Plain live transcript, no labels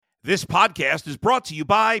This podcast is brought to you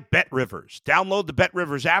by BetRivers. Download the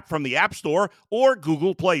BetRivers app from the App Store or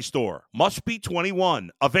Google Play Store. Must be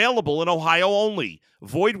 21. Available in Ohio only.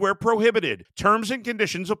 Void where prohibited. Terms and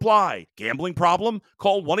conditions apply. Gambling problem?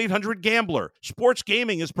 Call 1-800-GAMBLER. Sports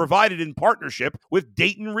gaming is provided in partnership with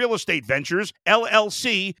Dayton Real Estate Ventures,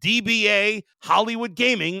 LLC, DBA, Hollywood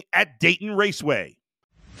Gaming at Dayton Raceway.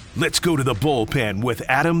 Let's go to the bullpen with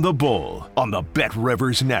Adam the Bull on the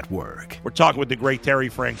BetRivers Network. We're talking with the great Terry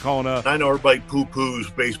Francona. I know everybody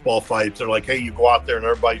poo-poos baseball fights. They're like, hey, you go out there and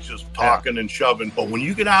everybody's just talking and shoving. But when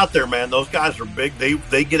you get out there, man, those guys are big.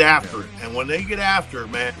 They get after it. And when they get after it,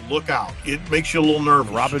 man, look out. It makes you a little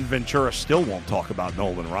nervous. Robin Ventura still won't talk about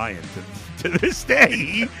Nolan Ryan to this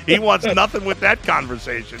day. He wants nothing with that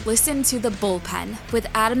conversation. Listen to The Bullpen with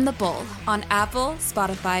Adam the Bull on Apple,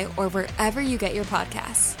 Spotify, or wherever you get your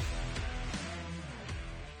podcasts.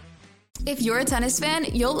 If you're a tennis fan,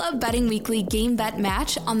 you'll love Betting Weekly Game Bet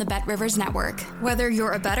Match on the BetRivers Network. Whether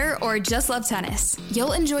you're a bettor or just love tennis,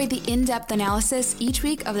 you'll enjoy the in-depth analysis each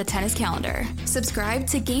week of the tennis calendar. Subscribe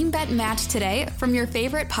to Game Bet Match today from your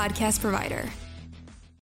favorite podcast provider.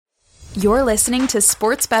 You're listening to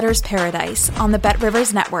Sports Bettor's Paradise on the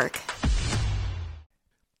BetRivers Network.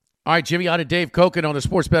 All right, Jimmy, on to Dave Cokin on the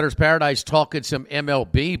Sports Bettor's Paradise talking some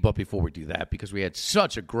MLB. But before we do that, because we had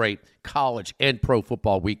such a great college and pro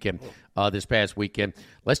football weekend this past weekend,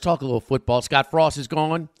 let's talk a little football. Scott Frost is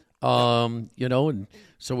gone, and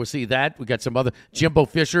so we'll see that. We got some other. Jimbo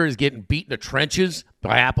Fisher is getting beat in the trenches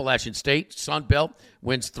by Appalachian State. Sun Belt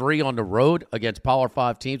wins 3 on the road against Power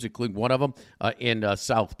 5 teams, including one of them in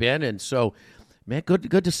South Bend. And so, man,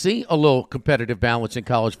 good to see a little competitive balance in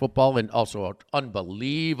college football, and also an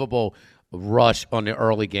unbelievable rush on the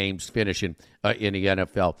early games finishing in the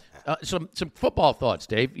NFL. Some football thoughts,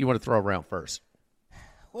 Dave, you want to throw around first?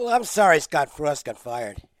 Well, I'm sorry Scott Frost got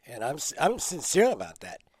fired, and I'm sincere about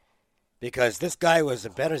that, because this guy was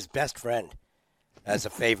Bettor's best friend as a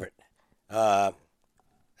favorite.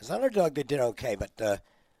 As underdog, they did okay, but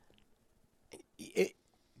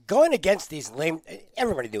going against these lame,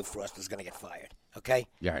 everybody knew Frost was going to get fired. Okay.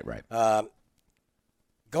 Yeah, right.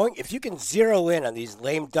 If you can zero in on these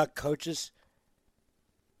lame duck coaches,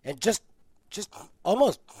 and just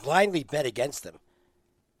almost blindly bet against them,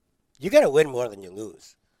 you got to win more than you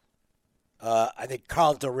lose. I think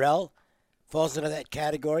Carl Durrell falls into that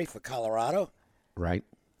category for Colorado. Right.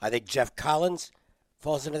 I think Jeff Collins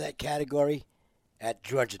falls into that category at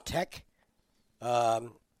Georgia Tech.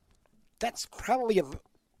 That's probably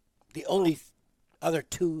the only other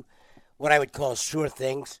two, what I would call sure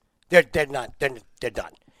things. They're done.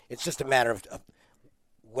 It's just a matter of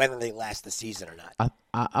whether they last the season or not.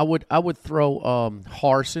 I would throw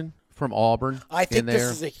Harsin from Auburn. I think in there. This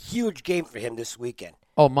is a huge game for him this weekend.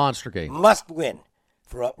 Oh, monster game. Must win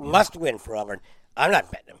for Auburn. I'm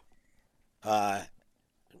not betting him.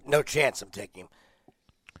 No chance I'm taking him.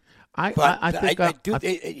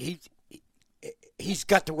 He's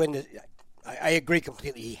got to win this. I agree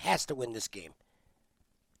completely. He has to win this game.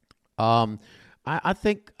 I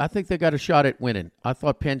think they got a shot at winning. I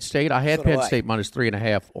thought Penn State. I had Penn State minus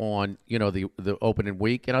 3.5 on the opening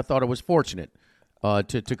week, and I thought it was fortunate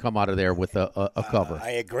to come out of there with a cover.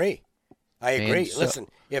 I agree. Listen,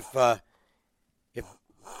 if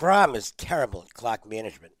Fromm is terrible at clock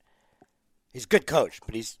management, he's a good coach,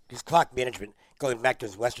 but his clock management going back to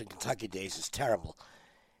his Western Kentucky days is terrible,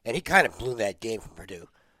 and he kind of blew that game from Purdue.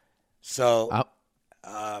 So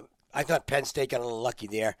I thought Penn State got a little lucky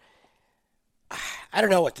there. I don't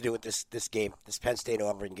know what to do with this game, this Penn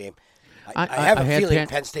State-Auburn game. I have a feeling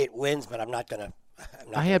Penn State wins, but I'm not going to.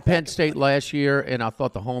 I had Penn State last year, and I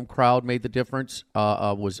thought the home crowd made the difference.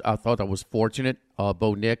 I thought that was fortunate.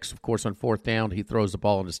 Bo Nix, of course, on fourth down, he throws the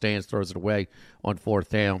ball in the stands, throws it away on fourth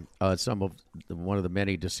down. One of the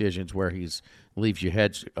many decisions where he's leaves your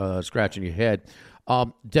head scratching your head.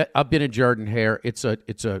 I've been in Jordan-Hare. It's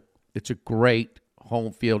a great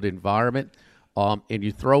home field environment, and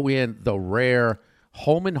you throw in the rare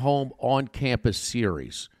home and home on campus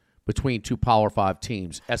series between two Power 5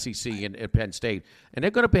 teams, SEC and Penn State, and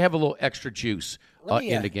they're going to have a little extra juice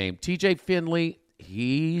in the game. TJ Finley,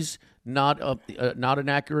 he's not an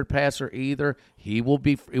accurate passer either. He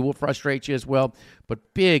will frustrate you as well,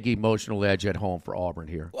 but big emotional edge at home for Auburn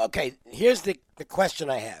here. Okay, here's the question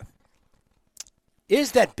I have: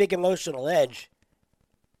 is that big emotional edge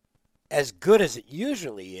as good as it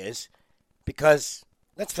usually is? Because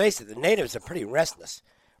let's face it, the natives are pretty restless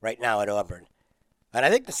right now at Auburn. And I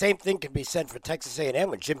think the same thing can be said for Texas A&M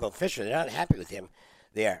with Jimbo Fisher. They're not happy with him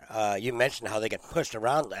there. You mentioned how they got pushed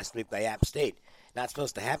around last week by App State. Not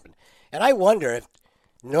supposed to happen. And I wonder if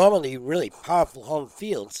normally really powerful home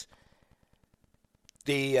fields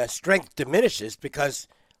the strength diminishes because,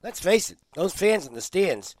 let's face it, those fans in the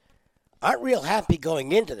stands aren't real happy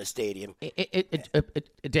going into the stadium.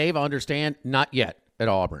 Dave, I understand. Not yet at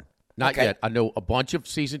Auburn. Not yet. I know a bunch of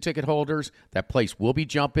season ticket holders. That place will be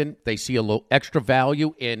jumping. They see a little extra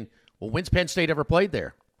value in, well, when's Penn State ever played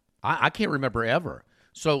there? I can't remember ever.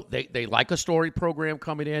 So they like a story program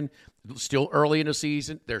coming in, still early in the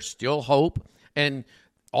season. There's still hope. And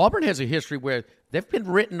Auburn has a history where they've been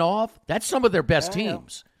written off. That's some of their best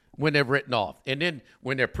teams when they're written off. And then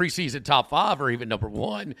when they're preseason top 5 or even number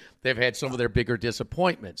 1, they've had some of their bigger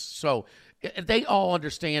disappointments. So they all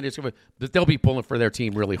understand that they'll be pulling for their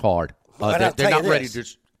team really hard. They're not ready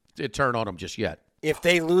to turn on them just yet. If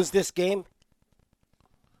they lose this game,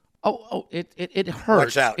 it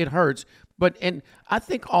hurts. Watch out. It hurts. And I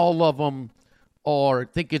think all of them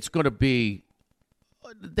think it's going to be.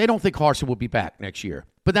 They don't think Harsin will be back next year,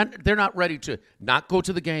 but then they're not ready to not go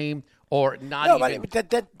to the game or not. No,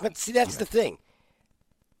 but see, that's the thing.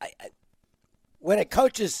 When a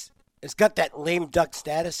coach has got that lame duck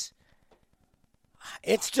status,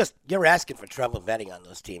 it's just you're asking for trouble betting on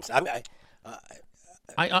those teams. I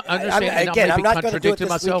understand. I'm not going to do it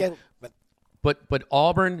this weekend. But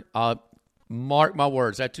Auburn, mark my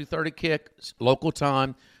words, that 2:30 kick, local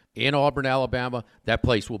time in Auburn, Alabama, that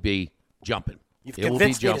place will be jumping. You've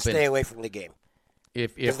convinced me to stay away from the game.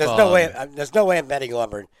 If there's no way I'm betting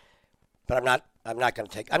Auburn, but I'm not going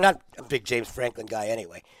to take. I'm not a big James Franklin guy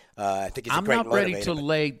anyway. I think he's a great motivator. I'm not ready to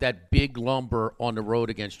lay that big lumber on the road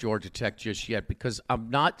against Georgia Tech just yet because I'm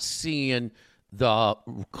not seeing the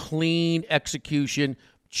clean execution,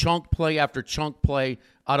 chunk play after chunk play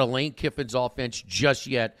out of Lane Kiffin's offense just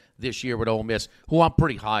yet this year with Ole Miss, who I'm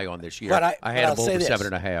pretty high on this year. I had them over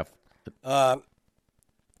 7.5.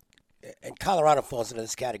 And Colorado falls into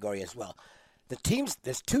this category as well.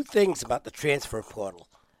 There's two things about the transfer portal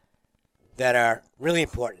that are really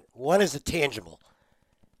important. One is a tangible.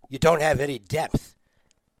 You don't have any depth.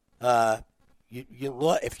 If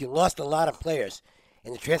you lost a lot of players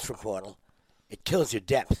in the transfer portal, it kills your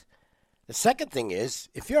depth. The second thing is,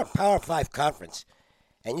 if you're a Power 5 conference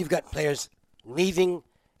and you've got players leaving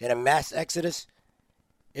in a mass exodus,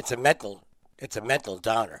 it's a mental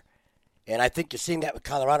downer. And I think you're seeing that with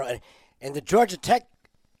Colorado. And the Georgia Tech,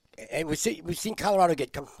 and we've seen Colorado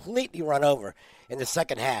get completely run over in the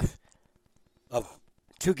second half of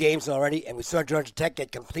 2 games already, and we saw Georgia Tech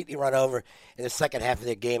get completely run over in the second half of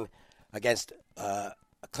their game against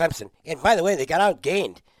Clemson. And by the way, they got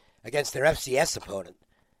outgained against their FCS opponent.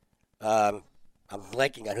 I'm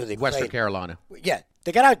blanking on who they played. Western Carolina. Yeah,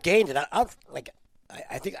 they got outgained and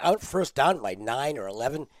I think out first down by 9 or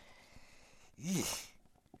 11. Eesh.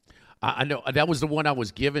 I know that was the one I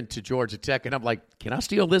was given to Georgia Tech, and I'm like, can I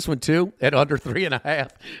steal this one too at under 3.5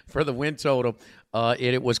 for the win total? And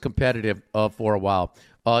it was competitive for a while.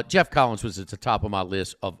 Jeff Collins was at the top of my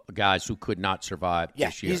list of guys who could not survive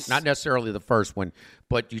this year. Not necessarily the first one,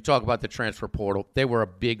 but you talk about the transfer portal. They were a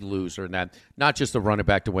big loser in that. Not just the running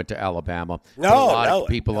back that went to Alabama. A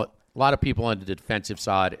lot of people on the defensive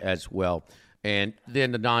side as well. And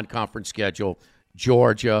then the non-conference schedule,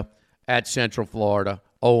 Georgia at Central Florida,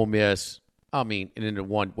 Ole Miss, and then the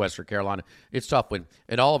one Western Carolina. It's tough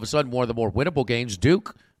and all of a sudden, one of the more winnable games,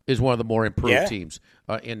 Duke is one of the more improved teams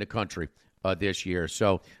in the country this year.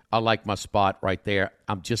 So I like my spot right there.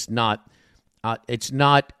 I'm just not I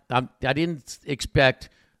didn't expect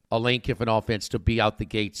a Lane Kiffin offense to be out the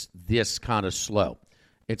gates this kind of slow.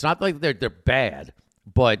 It's not like they're bad,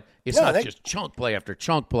 but it's just chunk play after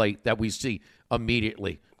chunk play that we see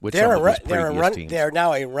immediately with some of these previous teams. They're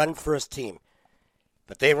now a run-first team.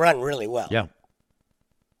 But they run really well.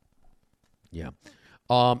 Yeah.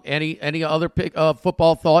 Any other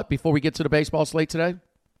football thought before we get to the baseball slate today?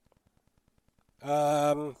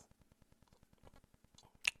 No,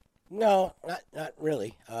 not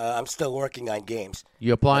really. I'm still working on games.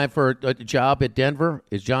 You applying for a job at Denver?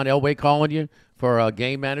 Is John Elway calling you for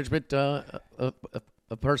game management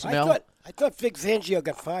personnel? I thought Vic Fangio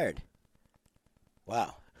got fired.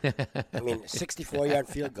 Wow. 64-yard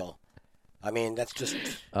field goal. That's just.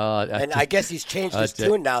 And I guess he's changed his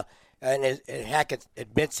tune now. And Hackett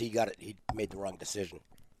admits he made the wrong decision.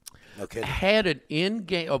 No kidding. I had an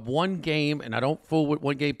in-game of one game, and I don't fool with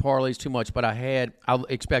one-game parlays too much, but I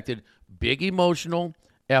expected big emotional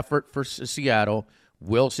effort for Seattle.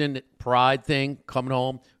 Wilson, pride thing, coming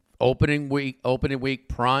home, opening week,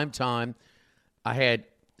 prime time. I had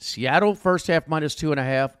Seattle first half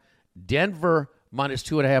 -2.5, Denver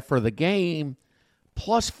 -2.5 for the game.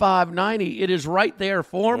 Plus 590, it is right there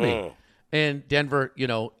for me. And Denver,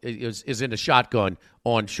 is in a shotgun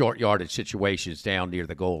on short yardage situations down near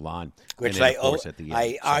the goal line. Which and then, of course, at the end.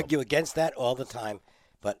 I argue against that all the time.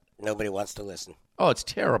 but nobody wants to listen. Oh, it's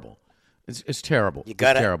terrible. It's terrible. You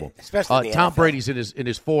got It's terrible. Especially in the Tom NFL. Brady's in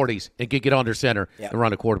his 40s and can get under center and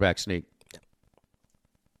run a quarterback sneak. Yep.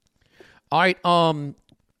 All right.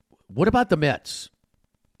 What about the Mets?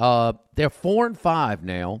 They're 4-5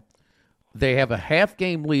 now. They have a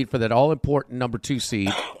half-game lead for that all-important number 2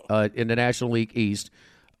 seed in the National League East.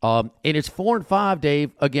 And it's 4-5,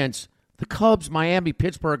 Dave, against the Cubs, Miami,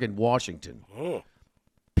 Pittsburgh, and Washington.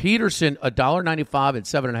 Peterson, $1.95 and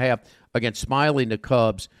 7.5 against Smiley and the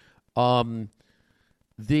Cubs.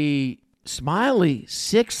 The Smiley,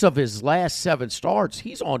 6 of his last 7 starts,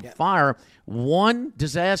 he's on fire. 1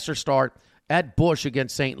 disaster start at Busch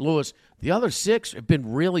against St. Louis. The other 6 have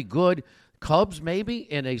been really good. Cubs maybe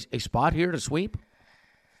in a spot here to sweep?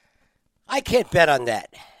 I can't bet on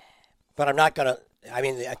that, but I'm not going to. I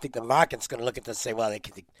mean, I think the market's going to look at this and say, well, the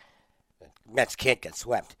Mets can't get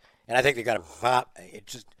swept. And I think they're going to it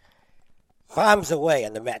just bombs away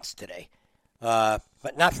on the Mets today.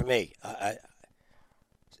 But not for me. I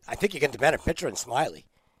think you get the better pitcher in Smiley.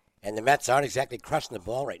 And the Mets aren't exactly crushing the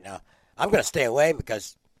ball right now. I'm going to stay away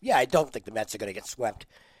because, I don't think the Mets are going to get swept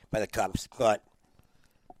by the Cubs. But,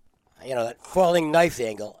 that falling knife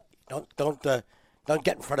angle, don't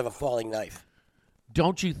get in front of a falling knife.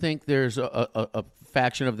 Don't you think there's a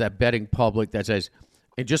faction of that betting public that says,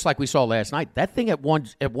 and just like we saw last night, that thing at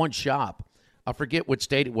one shop, I forget what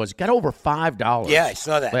state it was, got over $5. Yeah, I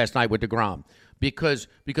saw that last night with DeGrom because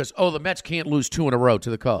the Mets can't lose 2 in a row to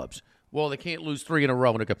the Cubs. Well, they can't lose 3 in a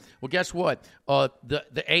row. Well, guess what?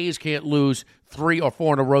 The A's can't lose 3 or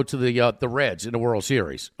 4 in a row to the Reds in the World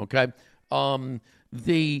Series. Okay,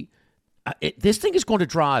 this thing is going to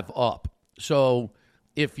drive up. So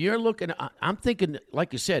if you're looking, I'm thinking,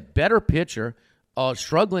 like you said, better pitcher,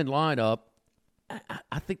 struggling lineup.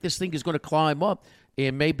 I think this thing is going to climb up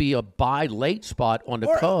and maybe a buy late spot on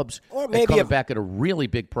the Cubs, or maybe coming back at a really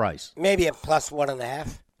big price. Maybe a plus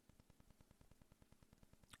 1.5.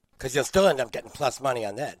 Because you'll still end up getting plus money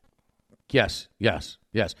on that. Yes.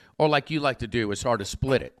 Or like you like to do, it's hard to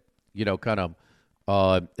split it. Kind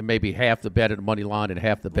of maybe half the bet at the money line and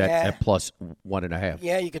half the bet at plus 1.5.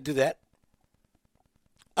 Yeah, you could do that.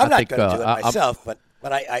 I'm not going to do it myself, but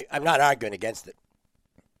I'm not arguing against it.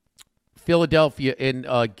 Philadelphia in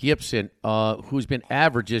Gibson, who's been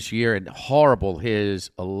average this year and horrible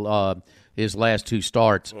his last 2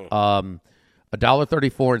 starts. $1.34 and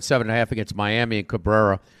 7.5 against Miami and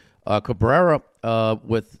Cabrera. Cabrera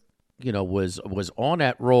was on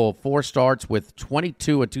that roll, 4 starts with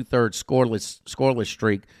 22 and 2/3 scoreless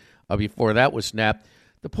streak before that was snapped.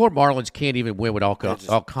 The poor Marlins can't even win with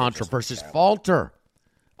Alcantara versus Falter.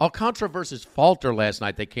 Alcantara versus Falter last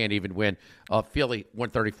night. They can't even win. Philly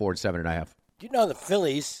 134 and 7.5. Do you know the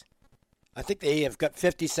Phillies? I think they have got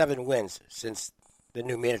 57 wins since the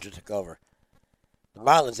new manager took over. The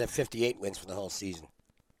Marlins have 58 wins for the whole season.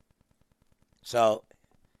 So,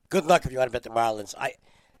 good luck if you want to bet the Marlins. I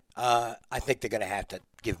think they're going to have to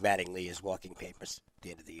give Mattingly his walking papers at the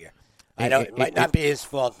end of the year. I know it might not be his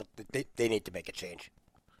fault, but they need to make a change.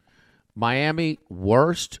 Miami,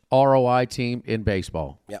 worst ROI team in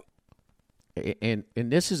baseball. Yep. And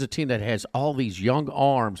this is a team that has all these young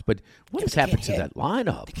arms, but what has happened to that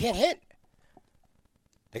lineup? They can't hit.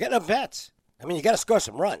 They got no bats. I mean, you got to score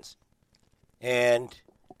some runs. And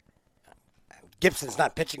Gibson's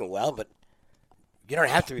not pitching well, but you don't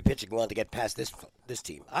have to be pitching well to get past this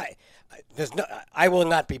team. I will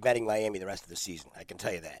not be betting Miami the rest of the season. I can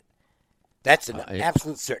tell you that. That's an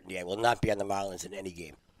absolute certainty. I will not be on the Marlins in any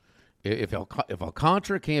game. If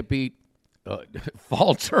Alcantara can't beat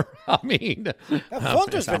Falter, I mean,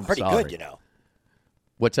 Falter's been pretty good,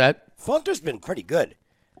 What's that? Falter's been pretty good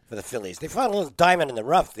for the Phillies. They found a little diamond in the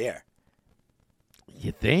rough there.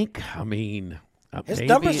 You think? I mean, his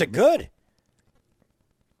numbers are good.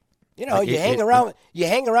 You hang around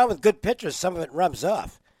with good pitchers, some of it rubs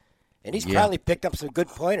off, and he's probably picked up some good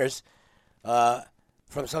pointers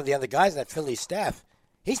from some of the other guys in that Phillies staff.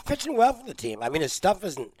 He's pitching well for the team. I mean, his stuff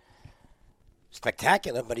isn't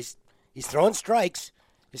spectacular, but he's throwing strikes.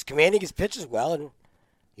 He's commanding his pitches well, and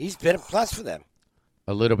he's been a plus for them.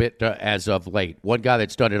 A little bit as of late. One guy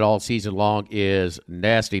that's done it all season long is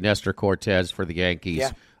nasty Nestor Cortez for the Yankees.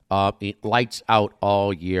 Yeah. He lights out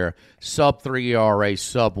all year. Sub-3 ERA,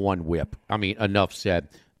 sub-1 whip. I mean, enough said.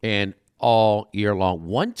 And all year long.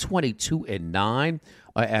 122-9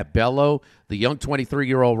 at Bello. The young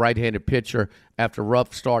 23-year-old right-handed pitcher, after a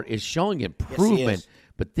rough start, is showing improvement. Yes, he is.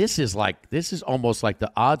 But this is almost like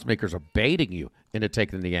the odds makers are baiting you into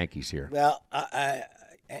taking the Yankees here. Well,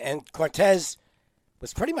 and Cortez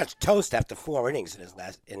was pretty much toast after 4 innings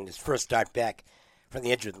in his first start back from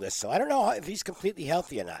the injured list. So I don't know if he's completely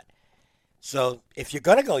healthy or not. So if you're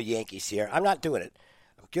going to go Yankees here, I'm not doing it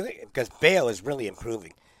because Bayo is really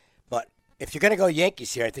improving. But if you're going to go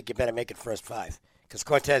Yankees here, I think you better make it first 5 because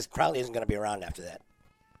Cortez probably isn't going to be around after that.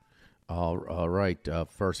 All right,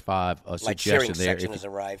 first 5 My suggestion cheering there. section has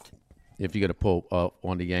arrived. If you're going to pull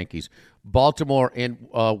on the Yankees. Baltimore and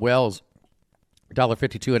Wells,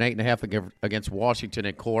 $1.52 and 8.5 against Washington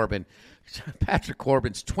and Corbin. Patrick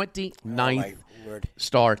Corbin's 29th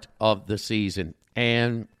start of the season.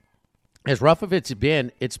 And as rough as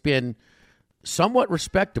it's been somewhat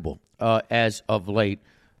respectable as of late.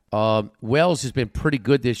 Wells has been pretty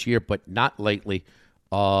good this year, but not lately.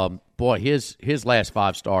 Boy, his last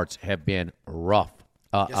 5 starts have been rough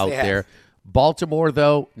out there. Baltimore,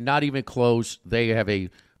 though, not even close. They have a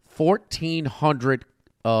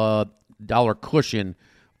 $1,400 cushion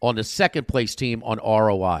on the second-place team on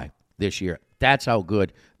ROI this year. That's how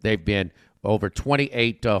good they've been. Over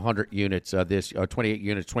 2,800 units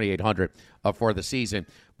 2,800 for the season.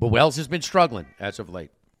 But Wells has been struggling as of late.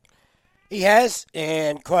 He has,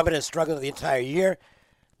 and Corbin has struggled the entire year.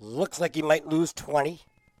 Looks like he might lose 20.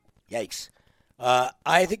 Yikes.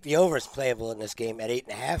 I think the over is playable in this game at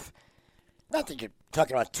 8.5. Not that you're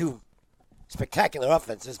talking about 2 spectacular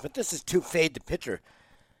offenses, but this is 2 fade-to-pitcher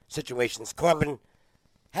situations. Corbin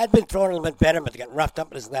had been throwing a little bit better, but they got roughed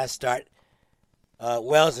up in his last start.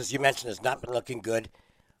 Wells, as you mentioned, has not been looking good.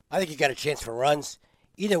 I think you got a chance for runs.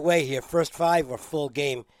 Either way here, first 5 or full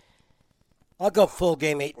game. I'll go full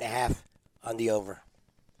game 8.5 on the over.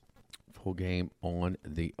 Full game on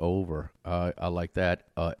the over. I like that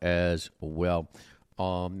as well.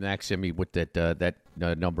 Max, send me what that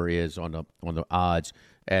number is on the odds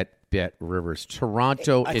at Bet Rivers.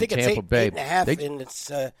 Toronto and Tampa Bay.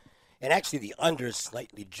 8.5, and actually the under is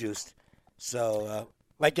slightly juiced. So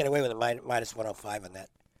might get away with a minus 105 on that.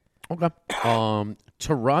 Okay.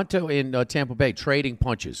 Toronto and Tampa Bay trading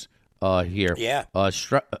punches here. Yeah.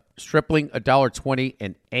 Stripling $1.20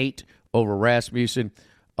 and 8 over Rasmussen.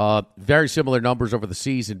 Very similar numbers over the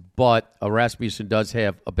season, but Rasmussen does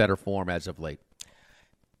have a better form as of late.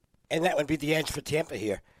 And that would be the edge for Tampa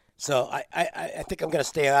here. So I think I'm going to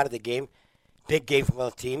stay out of the game. Big game for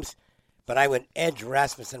both teams. But I would edge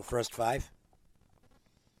Rasmussen first 5.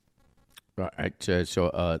 All right.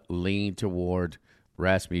 So lean toward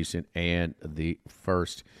Rasmussen and the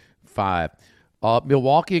first 5.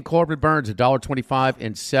 Milwaukee and Corbin Burns, $1.25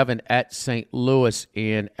 and 7 at St. Louis.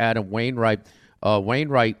 And Adam Wainwright.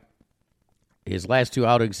 Wainwright, his last 2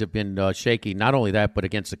 outings have been shaky. Not only that, but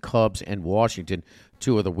against the Cubs and Washington,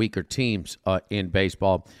 2 of the weaker teams in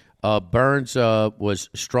baseball. Burns was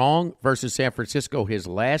strong versus San Francisco his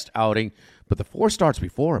last outing, but the 4 starts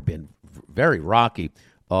before have been very rocky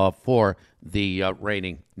for the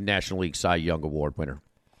reigning National League Cy Young Award winner.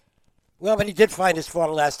 Well, but he did find his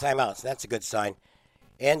form last time out, so that's a good sign.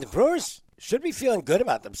 And the Brewers should be feeling good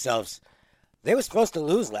about themselves. They were supposed to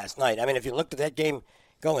lose last night. I mean, if you looked at that game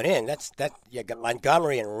going in, you got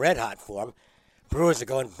Montgomery in red-hot form. Brewers are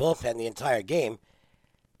going bullpen the entire game.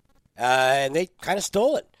 And they kind of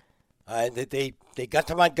stole it. They got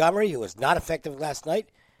to Montgomery, who was not effective last night.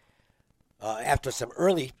 After some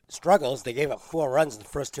early struggles, they gave up 4 runs in the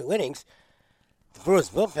first 2 innings. The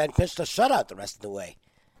Brewers bullpen pitched a shutout the rest of the way.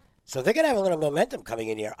 So they're going to have a little momentum coming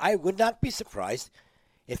in here. I would not be surprised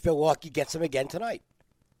if Milwaukee gets them again tonight.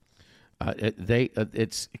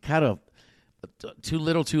 It's kind of too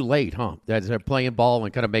little, too late, huh? They're playing ball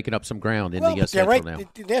and kind of making up some ground in the Central now.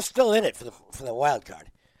 They're still in it for the wild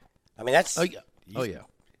card. I mean, that's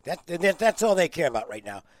that's all they care about right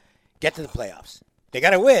now. Get to the playoffs. They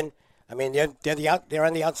got to win. I mean, they're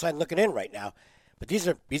on the outside looking in right now. But these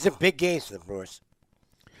are big games for the Brewers.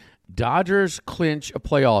 Dodgers clinch a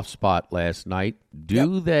playoff spot last night.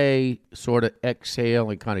 Do they sort of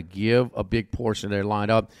exhale and kind of give a big portion of their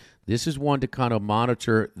lineup? This is one to kind of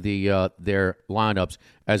monitor their lineups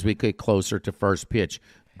as we get closer to first pitch.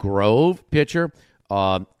 Grove, pitcher,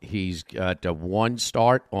 he's got 1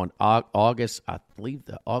 start on August, I believe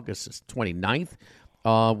August is 29th,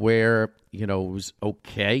 where, it was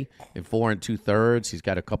okay in 4 2/3. He's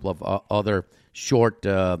got a couple of other short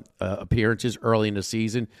appearances early in the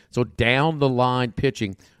season. So down the line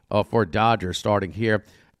pitching for Dodgers starting here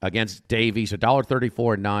against Davies,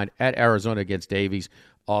 $1.34 and 9 at Arizona against Davies.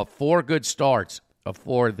 4 good starts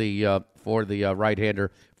for the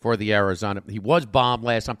right-hander for the Arizona. He was bombed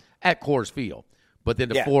last time at Coors Field, but then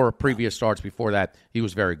the 4 previous starts before that, he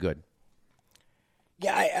was very good.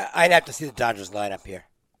 Yeah, I'd have to see the Dodgers lineup here,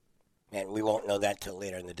 and we won't know that till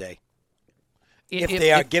later in the day. If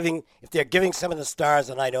they're giving some of the stars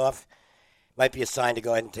a night off, might be a sign to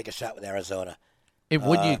go ahead and take a shot with Arizona. And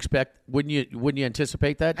wouldn't you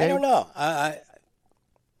anticipate that, Dave? I don't know.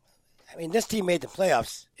 I mean, this team made the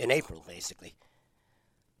playoffs in April, basically.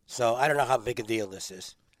 So I don't know how big a deal this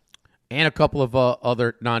is. And a couple of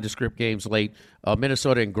other nondescript games late.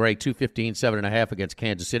 Minnesota and Gray, 215, 7.5 against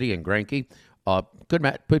Kansas City and Greinke.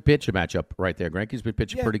 Good pitcher matchup right there. Greinke's been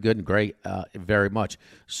pitching pretty good, and Gray very much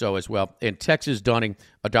so as well. And Texas Dunning,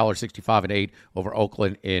 $1.65 and 8 over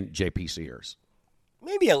Oakland and J.P. Sears.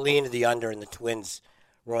 Maybe a lean to the under in the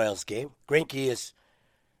Twins-Royals game. Greinke is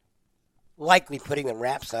likely putting the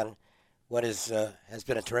wraps on what has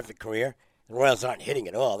been a terrific career. The Royals aren't hitting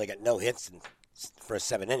at all. They got no hits in the first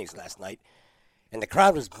 7 innings last night. And the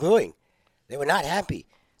crowd was booing. They were not happy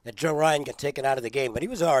that Joe Ryan got taken out of the game, but he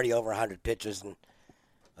was already over 100 pitches. And,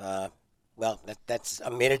 that's a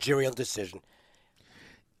managerial decision.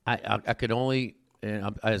 I could only,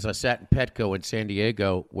 as I sat in Petco in San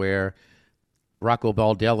Diego, where Rocco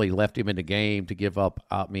Baldelli left him in the game to give up,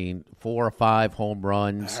 4 or 5 home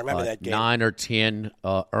runs, I remember that game. 9 or 10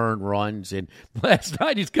 earned runs. And last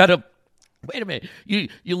night he's got a wait a minute, you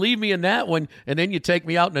leave me in that one, and then you take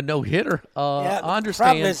me out in a no-hitter. I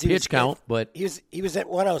understand pitch count, but he was at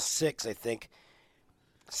 106, I think.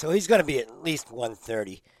 So he's going to be at least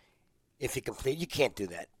 130 if he complete. You can't do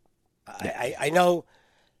that. I know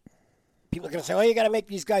people are going to say, "Oh, you got to make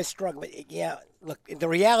these guys struggle." But yeah, look, the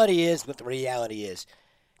reality is what the reality is.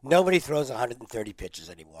 Nobody throws 130 pitches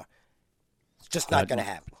anymore. It's just not going to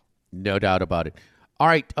happen. No doubt about it. All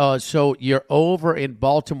right, so you're over in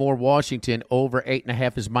Baltimore, Washington. Over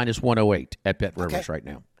 8.5 is minus 108 at Bet Rivers right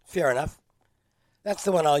now. Fair enough. That's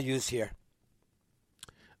the one I'll use here.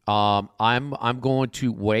 I'm going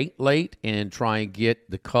to wait late and try and get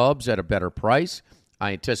the Cubs at a better price.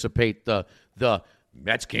 I anticipate the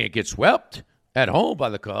Mets can't get swept at home by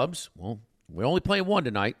the Cubs. Well, we're only playing one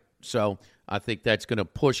tonight, so I think that's going to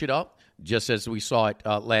push it up, just as we saw it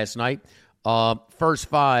last night. First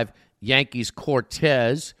 5. Yankees,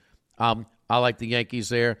 Cortez. I like the Yankees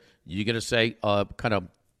there. You're going to say kind of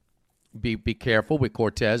be careful with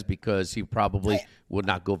Cortez because he probably will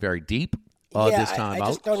not go very deep this time out. I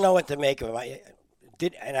just don't know what to make of him. I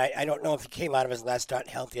don't know if he came out of his last start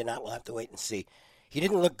healthy or not. We'll have to wait and see. He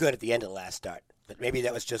didn't look good at the end of the last start, but maybe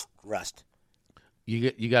that was just rust.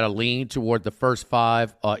 You got to lean toward the first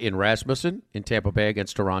 5 in Rasmussen in Tampa Bay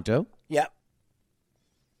against Toronto. Yep.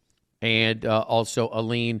 And also a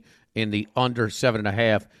lean in the under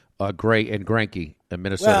 7.5, Gray and Greinke in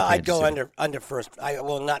Minnesota. Well, I'd Kansas go City. under first. I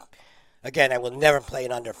will not. Again, I will never play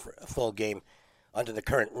an under a full game under the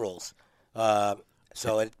current rules.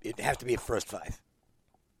 So it'd have to be a first 5.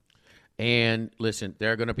 And listen,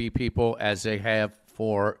 there are going to be people, as they have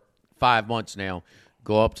for 5 months now,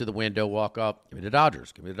 go up to the window, walk up, give me the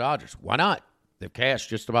Dodgers, give me the Dodgers. Why not? They've cashed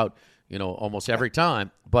just about almost every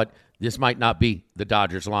time. But this might not be the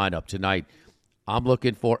Dodgers lineup tonight. I'm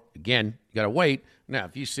looking for, again, you got to wait. Now,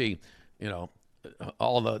 if you see,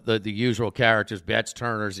 all the usual characters, Betts,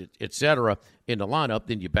 Turners, et cetera, in the lineup,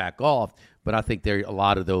 then you back off. But I think a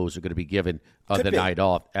lot of those are going to be given the night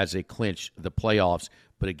off as they clinch the playoffs.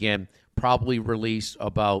 But again, probably release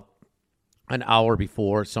about an hour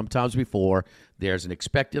before, sometimes before. There's an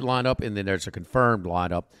expected lineup, and then there's a confirmed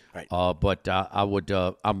lineup. Right. But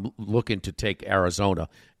I'm looking to take Arizona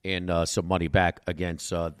and some money back against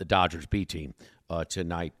the Dodgers B team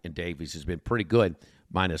tonight. And Davies has been pretty good,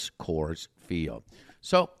 minus Coors Field.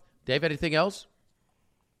 So, Dave, anything else?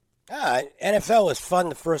 NFL was fun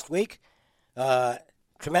the first week.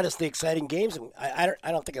 Tremendously exciting games. I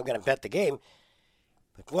don't think I'm going to bet the game.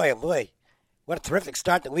 But boy, oh boy, what a terrific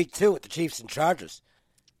start to week 2 with the Chiefs and Chargers.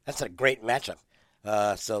 That's a great matchup.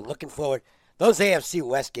 So looking forward. Those AFC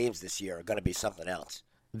West games this year are going to be something else.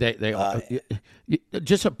 They are.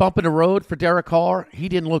 Just a bump in the road for Derek Carr. He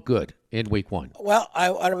didn't look good in week 1. Well, I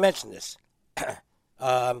want to mention this.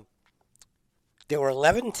 There were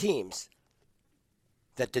 11 teams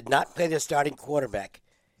that did not play their starting quarterback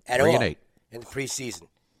at all 3-8 in the preseason,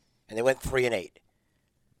 and they went 3-8.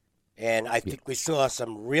 And I think we saw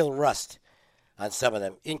some real rust on some of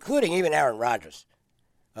them, including even Aaron Rodgers.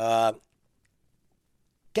 Get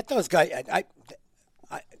those guys. I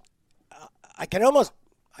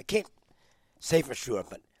can't say for sure,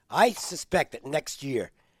 but I suspect that next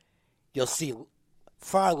year you'll see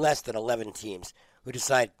far less than 11 teams who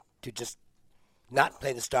decide to just not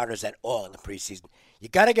play the starters at all in the preseason. You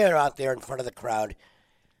got to get out there in front of the crowd.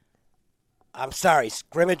 I'm sorry,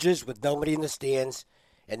 scrimmages with nobody in the stands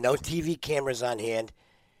and no TV cameras on hand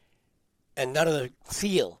and none of the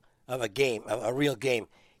feel of a game, of a real game.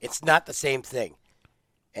 It's not the same thing.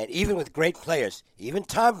 And even with great players, even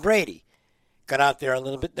Tom Brady got out there a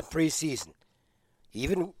little bit in the preseason.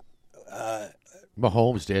 Even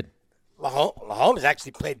Mahomes did. Mahomes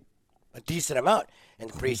actually played a decent amount. in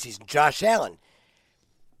the preseason. Josh Allen.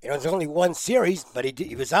 There's only one series, but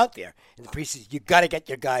he was out there in the preseason. You got to get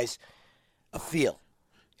your guys a feel.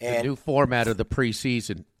 And the new format of the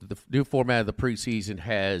preseason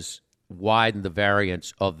has widened the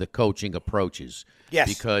variance of the coaching approaches. Yes.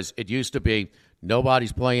 Because it used to be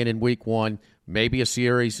nobody's playing in week 1, maybe a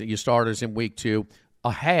series, your starters in week 2,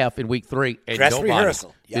 a half in week 3, and dress nobody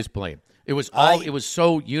rehearsal. is playing. It was it was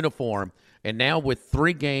so uniform. And now with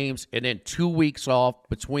 3 games and then 2 weeks off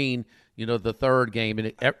between, the third game,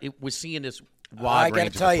 and we're seeing this wide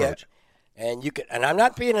range of approach. I got to tell you, and I'm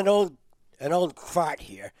not being an old fart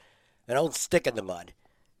here, an old stick in the mud,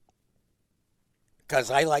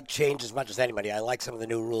 because I like change as much as anybody. I like some of the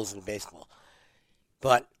new rules in baseball.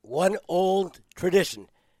 But one old tradition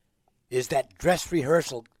is that dress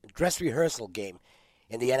rehearsal game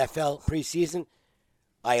in the NFL preseason.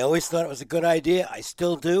 I always thought it was a good idea. I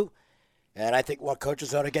still do. And I think more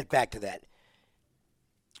coaches ought to get back to that.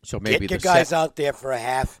 So maybe get your guys out there for a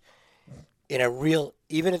half in a real,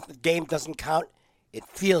 even if the game doesn't count, it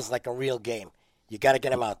feels like a real game. You got to get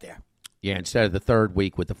them out there. Yeah, instead of the third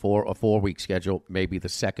week with a 4-week schedule, maybe the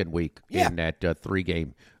second week in that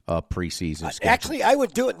 3-game preseason schedule. Actually, I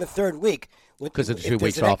would do it in the third week. Because it's 2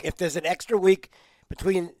 weeks off. If there's an extra week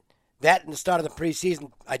between that and the start of the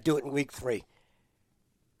preseason, I'd do it in week 3.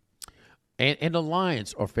 And the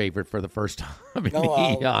Lions are favored for the first time in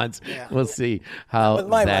eons. Yeah. We'll see how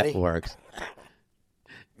that works.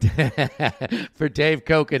 For Dave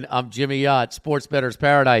Cokin, I'm Jimmy Yott, Sports Bettor's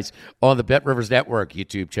Paradise on the Bet Rivers Network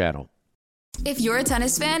YouTube channel. If you're a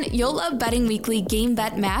tennis fan, you'll love Betting Weekly Game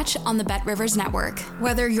Bet Match on the Bet Rivers Network.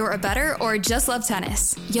 Whether you're a bettor or just love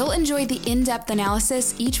tennis, you'll enjoy the in-depth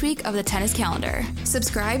analysis each week of the tennis calendar.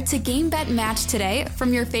 Subscribe to Game Bet Match today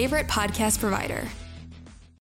from your favorite podcast provider.